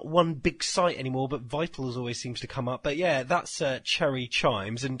there's not one big site anymore, but Vitals always seems to come up. But yeah, that's Cherry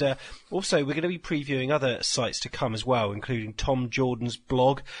Chimes, and also we're going to be previewing other sites to come as well, including Tom Jordan's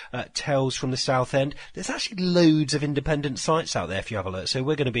blog, Tales from the South End. There's actually loads of independent sites out there if you have a look. So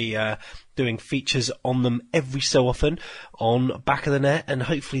we're going to be doing features on them every so often on Back of the Net, and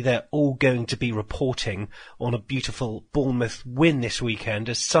hopefully they're all going to be reporting on a beautiful Bournemouth win this weekend,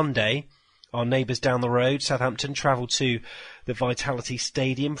 as Sunday our neighbours down the road, Southampton, travel to the Vitality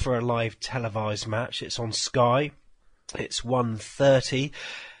Stadium for a live televised match. It's on Sky. It's 1:30.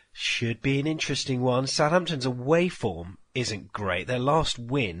 Should be an interesting one. Southampton's away form isn't great. Their last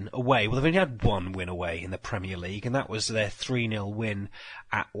win away, well, they've only had one win away in the Premier League, and that was their 3-0 win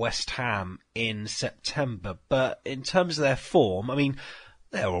at West Ham in September. But in terms of their form, I mean,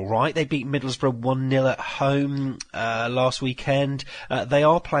 they're all right. They beat Middlesbrough 1-0 at home last weekend. They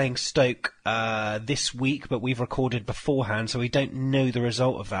are playing Stoke this week, but we've recorded beforehand, so we don't know the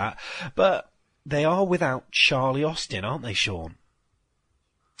result of that. But they are without Charlie Austin, aren't they, Sean?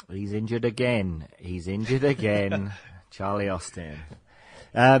 He's injured again. Charlie Austin.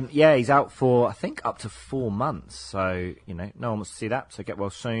 Yeah, he's out for, I think, up to 4 months. So, no one wants to see that. So get well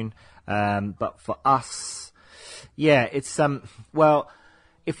soon. But for us, yeah, it's, well,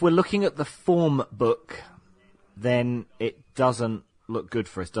 if we're looking at the form book, then it doesn't look good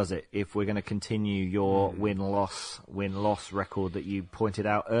for us, does it? If we're going to continue your win-loss record that you pointed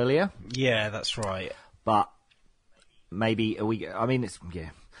out earlier. Yeah, that's right. But maybe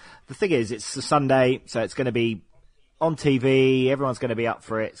the thing is, it's a Sunday, so it's going to be on TV. Everyone's going to be up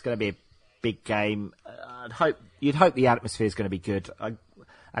for it. It's going to be a big game. You'd hope the atmosphere is going to be good.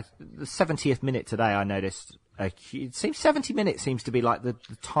 At the 70th minute today, I noticed. It seems 70 minutes seems to be like the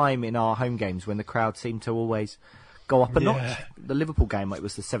time in our home games when the crowd seem to always go up a notch. The Liverpool game, it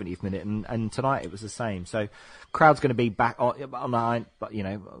was the 70th minute, and tonight it was the same. So, crowd's going to be back on the, but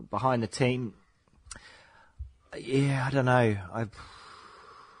behind the team. Yeah, I don't know.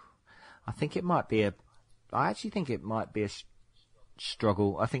 I think it might be I actually think it might be a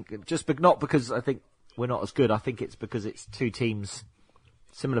struggle. I think not because I think we're not as good. I think it's because it's two teams,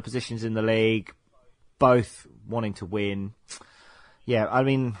 similar positions in the league, both wanting to win. Yeah, I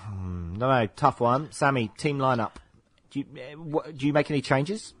mean, no, tough one. Sammy, team lineup. Do you make any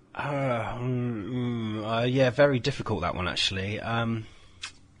changes? Yeah, very difficult, that one, actually. I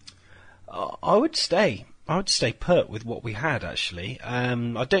would stay put with what we had, actually.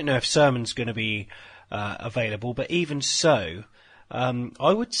 I don't know if Sermon's going to be available, but even so,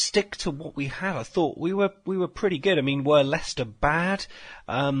 I would stick to what we had. I thought we were pretty good. I mean, were Leicester bad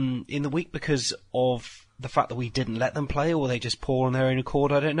in the week because of the fact that we didn't let them play, or were they just poor on their own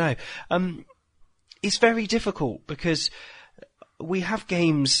accord? I don't know. It's very difficult because we have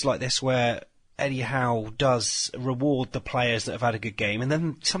games like this where Eddie Howe does reward the players that have had a good game, and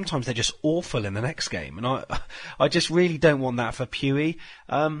then sometimes they're just awful in the next game, and I just really don't want that for Pewey.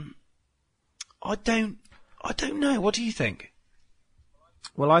 I don't know. What do you think?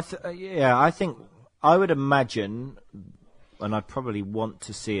 Well, I think I would imagine, and I'd probably want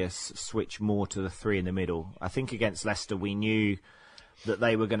to see us switch more to the three in the middle. I think against Leicester we knew that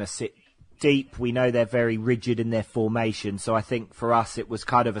they were going to sit deep. We know they're very rigid in their formation, so I think for us it was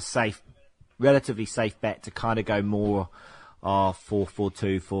kind of a relatively safe bet to kind of go more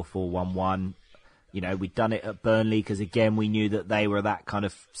 4-4-2, 4-4-1-1. We'd done it at Burnley because, again, we knew that they were that kind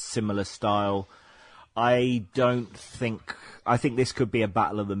of similar style. I think this could be a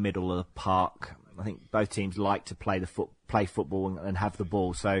battle of the middle of the park. I think both teams like to play football and have the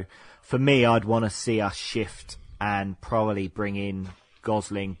ball. So for me, I'd want to see us shift and probably bring in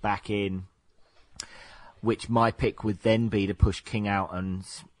Gosling back in, which my pick would then be to push King out and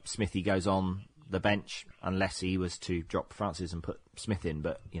Smithy goes on the bench, unless he was to drop Francis and put Smith in,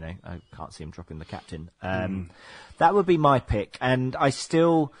 but I can't see him dropping the captain. That would be my pick, and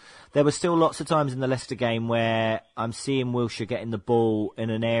there were still lots of times in the Leicester game where I'm seeing Wilshere getting the ball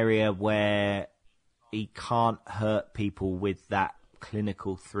in an area where he can't hurt people with that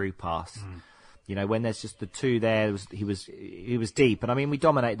clinical through pass. When there's just the two there, he was deep, and I mean we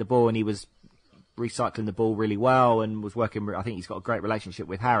dominated the ball, and he was recycling the ball really well and was working. I think he's got a great relationship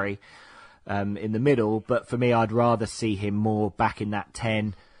with Harry in the middle, but for me, I'd rather see him more back in that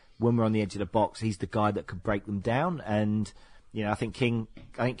 10 when we're on the edge of the box. He's the guy that could break them down, and I think King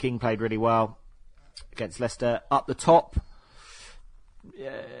played really well against Leicester. Up the top,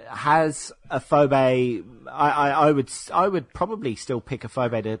 has Afobe. I would probably still pick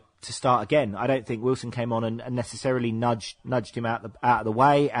Afobe to start again. I don't think Wilson came on and necessarily nudged him out of the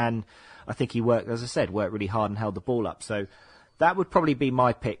way, and I think he worked really hard and held the ball up. So that would probably be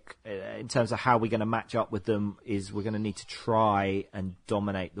my pick in terms of how we're going to match up with them. Is we're going to need to try and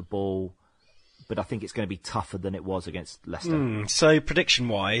dominate the ball, but I think it's going to be tougher than it was against Leicester. So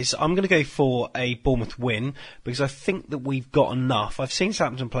prediction-wise, I'm going to go for a Bournemouth win because I think that we've got enough. I've seen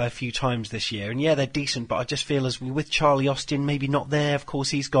Southampton play a few times this year, and yeah, they're decent, but I just feel as with Charlie Austin maybe not there. Of course,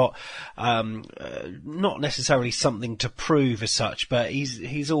 he's got not necessarily something to prove as such, but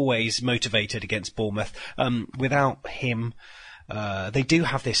he's always motivated against Bournemouth. Without him, they do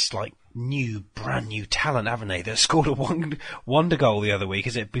have this brand new talent, haven't they? That scored a wonder goal the other week.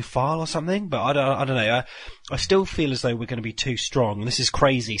 Is it Buffal or something? But I don't know. I still feel as though we're going to be too strong. And this is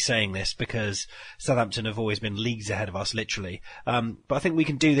crazy saying this because Southampton have always been leagues ahead of us, literally. But I think we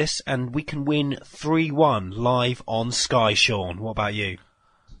can do this, and we can win 3-1 live on Sky. Sean, what about you?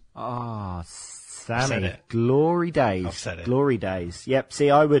 Sammy, glory days. I've said it. Glory days. Yep. See,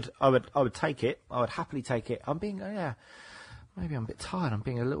 I would take it. I would happily take it. Maybe I'm a bit tired. I'm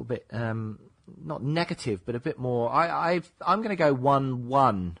being a little bit, not negative, but a bit more. I'm going to go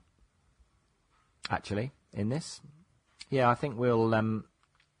 1-1, actually, in this. Yeah, I think we'll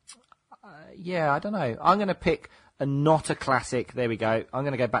Yeah, I don't know. I'm going to pick not a classic. There we go. I'm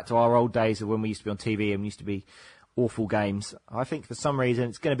going to go back to our old days of when we used to be on TV and used to be awful games. I think for some reason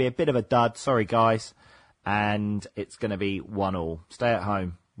it's going to be a bit of a dud. Sorry, guys. And it's going to be 1-1. Stay at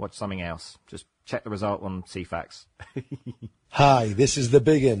home. Watch something else. Just check the result on CFAX. Hi, this is the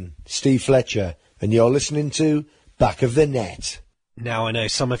big un, Steve Fletcher, and you're listening to Back of the Net. Now, I know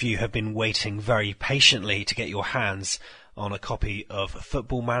some of you have been waiting very patiently to get your hands on a copy of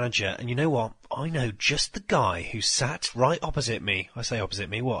Football Manager, and you know what? I know just the guy who sat right opposite me. I say opposite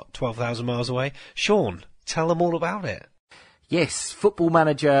me, what, 12,000 miles away? Sean, tell them all about it. Yes, Football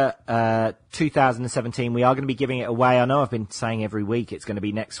Manager 2017. We are going to be giving it away. I know I've been saying every week it's going to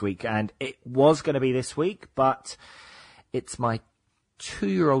be next week, and it was going to be this week, but it's my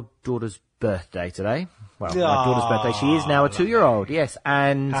 2-year-old daughter's birthday today. Well, my daughter's birthday. She is now a 2-year-old, yes.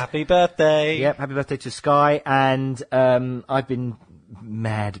 And happy birthday. Yep, happy birthday to Sky. And I've been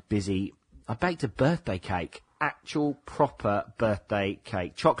mad busy. I baked a birthday cake, actual proper birthday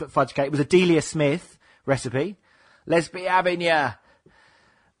cake. Chocolate fudge cake. It was a Delia Smith recipe. Let's be having ya.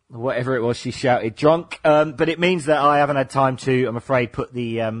 Whatever it was she shouted, drunk. But it means that I haven't had time to, I'm afraid, put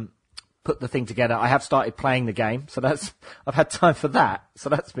the thing together. I have started playing the game, so I've had time for that, so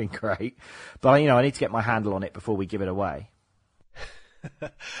that's been great. But, I need to get my handle on it before we give it away.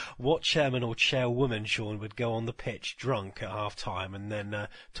 What chairman or chairwoman, Sean, would go on the pitch drunk at half-time and then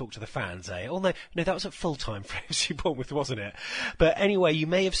talk to the fans, eh? Oh, no, that was at full-time for FC Bournemouth, wasn't it? But anyway, you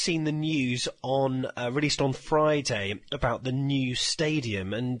may have seen the news released on Friday about the new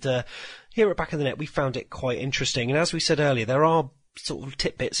stadium, and here at Back of the Net we found it quite interesting. And as we said earlier, there are sort of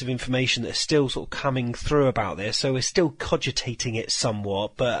tidbits of information that are still sort of coming through about this, so we're still cogitating it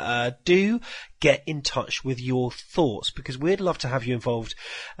somewhat, but do get in touch with your thoughts, because we'd love to have you involved,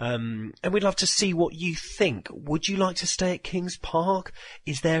 and we'd love to see what you think. Would you like to stay at Kings Park?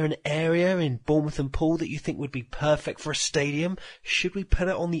 Is there an area in Bournemouth and Poole that you think would be perfect for a stadium? Should we put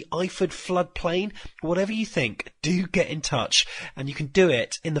it on the Iford floodplain? Whatever you think, do get in touch, and you can do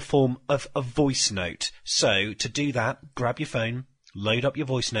it in the form of a voice note. So to do that, grab your phone, load up your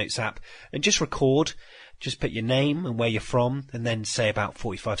voice notes app and just record. Just put your name and where you're from and then say about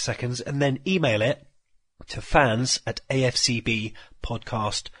 45 seconds and then email it to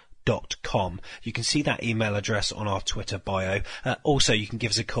fans@afcbpodcast.com. You can see that email address on our Twitter bio. Also, you can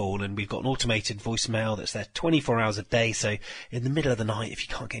give us a call, and we've got an automated voicemail that's there 24 hours a day. So in the middle of the night, if you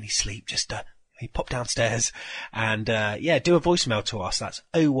can't get any sleep, just you pop downstairs and do a voicemail to us. That's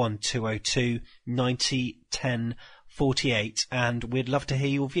 01202 90 10 48, and we'd love to hear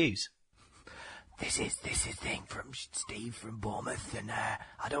your views. This is thing from Steve from Bournemouth, and I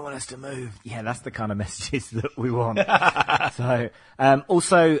don't want us to move. Yeah, that's the kind of messages that we want. So,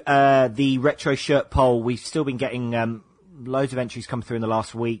 also the retro shirt poll. We've still been getting loads of entries come through in the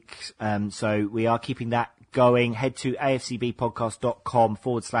last week, so we are keeping that going. Head to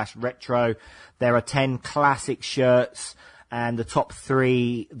afcbpodcast.com/retro. There are 10 classic shirts. And the top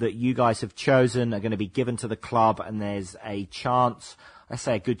 3 that you guys have chosen are going to be given to the club, and there's a chance, I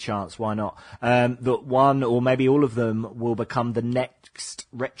say a good chance, why not, that one or maybe all of them will become the next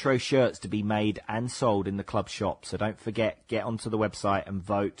retro shirts to be made and sold in the club shop. So don't forget, get onto the website and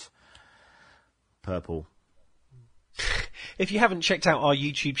vote purple. If you haven't checked out our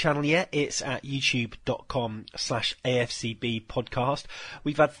YouTube channel yet, it's at youtube.com/AFCB podcast.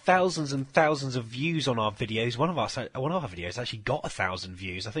 We've had thousands and thousands of views on our videos. One of our videos actually got 1,000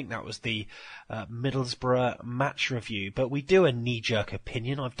 views. I think that was the Middlesbrough match review. But we do a knee-jerk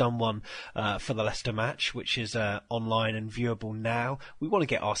opinion. I've done one for the Leicester match, which is online and viewable now. We want to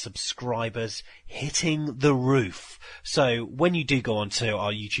get our subscribers hitting the roof. So when you do go onto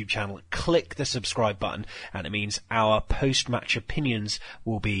our YouTube channel, click the subscribe button, and it means our post-match opinions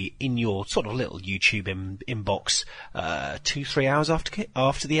will be in your sort of little YouTube inbox 2-3 hours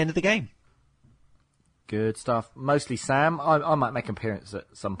after the end of the game. Good stuff. Mostly Sam. I might make an appearance at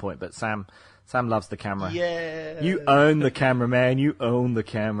some point, but Sam loves the camera. Yeah. You own the camera, man. You own the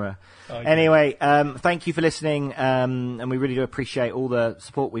camera. Okay. Anyway, thank you for listening, and we really do appreciate all the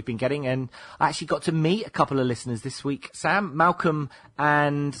support we've been getting. And I actually got to meet a couple of listeners this week, Malcolm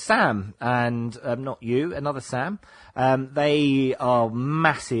and Sam, and not you, another Sam. They are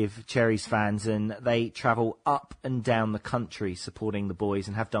massive Cherries fans, and they travel up and down the country supporting the boys,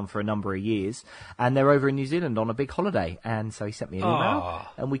 and have done for a number of years. And they're over in New Zealand on a big holiday, and so he sent me an email,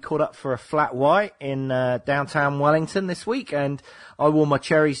 and we caught up for a flat white in downtown Wellington this week, and I wore my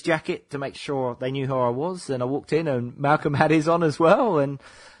Cherries jacket to make sure they knew who I was, and I walked in and Malcolm had his on as well, and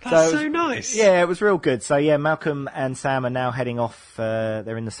that's so nice. Yeah, it was real good. So yeah, Malcolm and Sam are now heading off.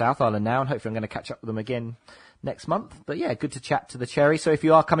 They're in the South Island now, and hopefully I'm going to catch up with them again next month. But yeah, good to chat to the Cherry. So if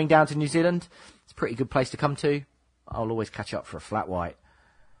you are coming down to New Zealand, it's a pretty good place to come to. I'll always catch up for a flat white.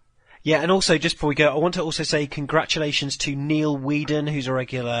 Yeah, and also, just before we go, I want to also say congratulations to Neil Whedon, who's a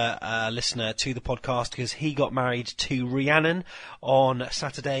regular listener to the podcast, because he got married to Rhiannon on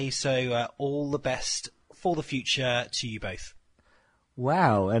Saturday. So all the best for the future to you both.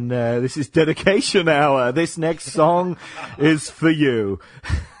 Wow, and this is dedication hour. This next song is for you.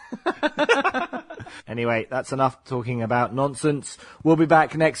 Anyway, that's enough talking about nonsense. We'll be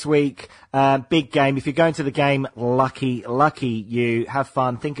back next week. Big game. If you're going to the game, lucky you. Have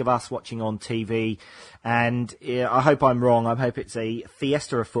fun. Think of us watching on TV. And I hope I'm wrong. I hope it's a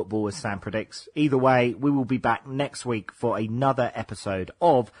fiesta of football, as Sam predicts. Either way, we will be back next week for another episode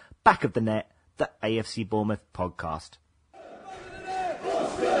of Back of the Net, the AFC Bournemouth podcast.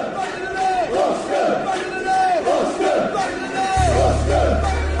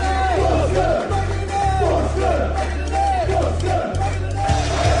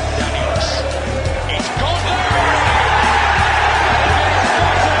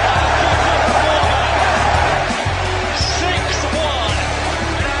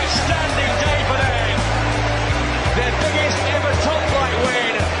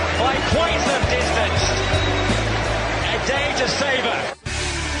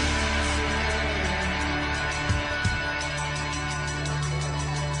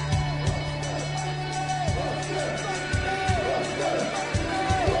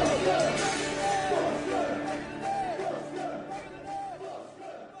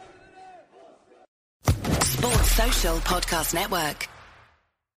 Social Podcast Network.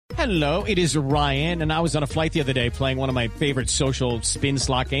 Hello, it is Ryan, and I was on a flight the other day playing one of my favorite social spin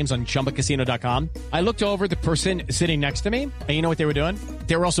slot games on ChumbaCasino.com. I looked over at the person sitting next to me, and you know what they were doing?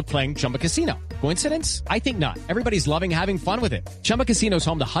 They were also playing Chumba Casino. Coincidence? I think not. Everybody's loving having fun with it. Chumba Casino is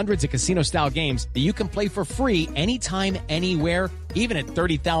home to hundreds of casino-style games that you can play for free anytime, anywhere, even at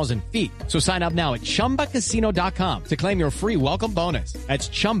 30,000 feet. So sign up now at ChumbaCasino.com to claim your free welcome bonus. That's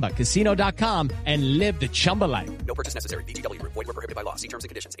ChumbaCasino.com and live the Chumba life. No purchase necessary. VGW. Void where prohibited by law. See terms and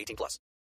conditions. 18+.